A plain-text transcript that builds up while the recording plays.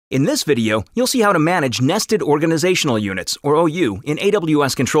In this video, you'll see how to manage Nested Organizational Units, or OU, in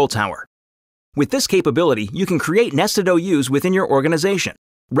AWS Control Tower. With this capability, you can create nested OUs within your organization,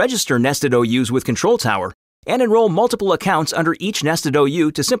 register nested OUs with Control Tower, and enroll multiple accounts under each nested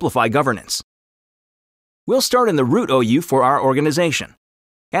OU to simplify governance. We'll start in the root OU for our organization.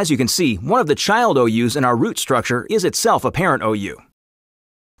 As you can see, one of the child OUs in our root structure is itself a parent OU.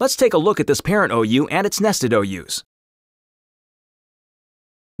 Let's take a look at this parent OU and its nested OUs.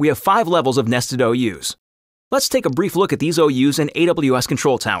 We have 5 levels of nested OUs. Let's take a brief look at these OUs in AWS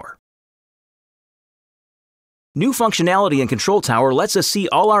Control Tower. New functionality in Control Tower lets us see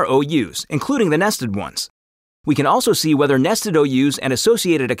all our OUs, including the nested ones. We can also see whether nested OUs and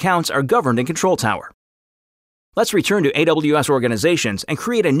associated accounts are governed in Control Tower. Let's return to AWS Organizations and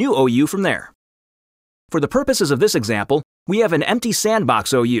create a new OU from there. For the purposes of this example, we have an empty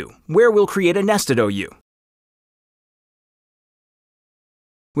sandbox OU, where we'll create a nested OU.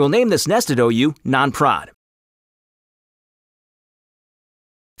 We'll name this nested OU non-prod.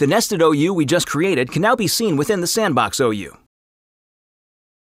 The nested OU we just created can now be seen within the sandbox OU.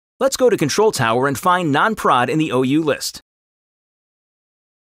 Let's go to Control Tower and find non-prod in the OU list.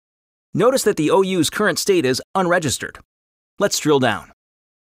 Notice that the OU's current state is unregistered. Let's drill down.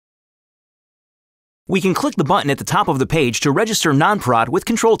 We can click the button at the top of the page to register non-prod with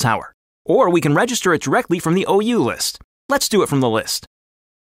Control Tower, or we can register it directly from the OU list. Let's do it from the list.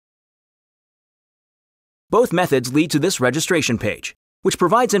 Both methods lead to this registration page, which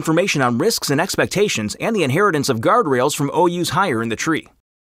provides information on risks and expectations and the inheritance of guardrails from OUs higher in the tree.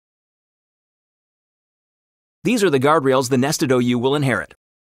 These are the guardrails the nested OU will inherit.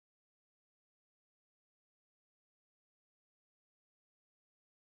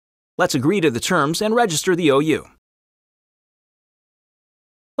 Let's agree to the terms and register the OU.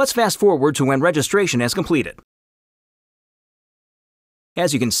 Let's fast forward to when registration has completed.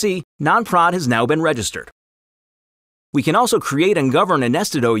 As you can see, non-prod has now been registered. We can also create and govern a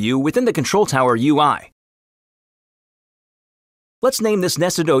nested OU within the Control Tower UI. Let's name this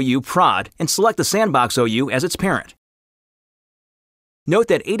nested OU prod and select the sandbox OU as its parent. Note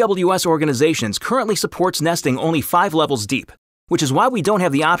that AWS Organizations currently supports nesting only 5 levels deep, which is why we don't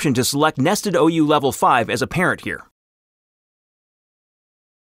have the option to select nested OU level 5 as a parent here.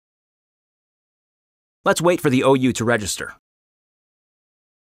 Let's wait for the OU to register.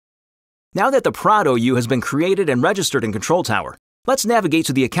 Now that the prod OU has been created and registered in Control Tower, let's navigate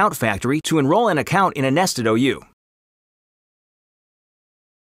to the Account Factory to enroll an account in a nested OU.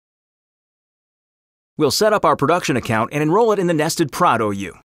 We'll set up our production account and enroll it in the nested prod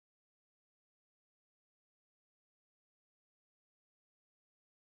OU.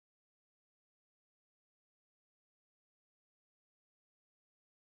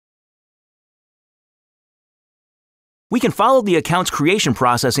 We can follow the account's creation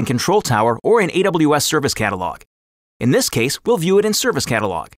process in Control Tower or in AWS Service Catalog. In this case, we'll view it in Service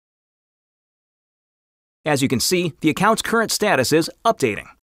Catalog. As you can see, the account's current status is updating.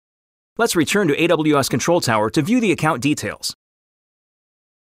 Let's return to AWS Control Tower to view the account details.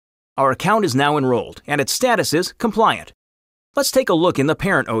 Our account is now enrolled, and its status is compliant. Let's take a look in the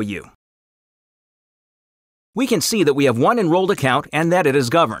parent OU. We can see that we have one enrolled account and that it is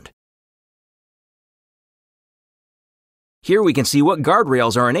governed. Here we can see what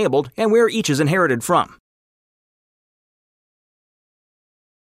guardrails are enabled and where each is inherited from.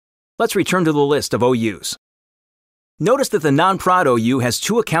 Let's return to the list of OUs. Notice that the non-prod OU has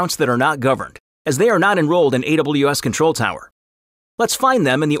 2 accounts that are not governed, as they are not enrolled in AWS Control Tower. Let's find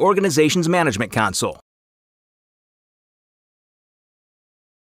them in the Organization's Management Console.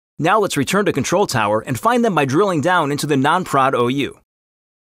 Now let's return to Control Tower and find them by drilling down into the non-prod OU.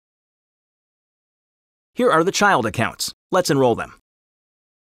 Here are the child accounts. Let's enroll them.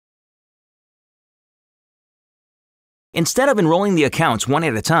 Instead of enrolling the accounts one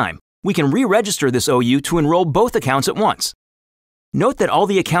at a time, we can re-register this OU to enroll both accounts at once. Note that all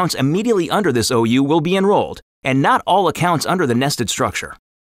the accounts immediately under this OU will be enrolled, and not all accounts under the nested structure.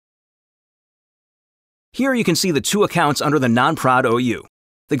 Here you can see the 2 accounts under the non-prod OU.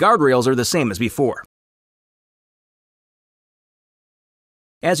 The guardrails are the same as before.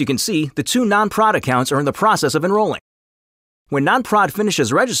 As you can see, the 2 non-prod accounts are in the process of enrolling. When non-prod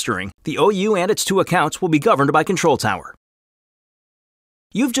finishes registering, the OU and its 2 accounts will be governed by Control Tower.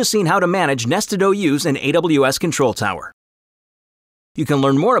 You've just seen how to manage nested OUs in AWS Control Tower. You can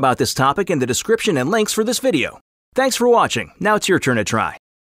learn more about this topic in the description and links for this video. Thanks for watching. Now it's your turn to try.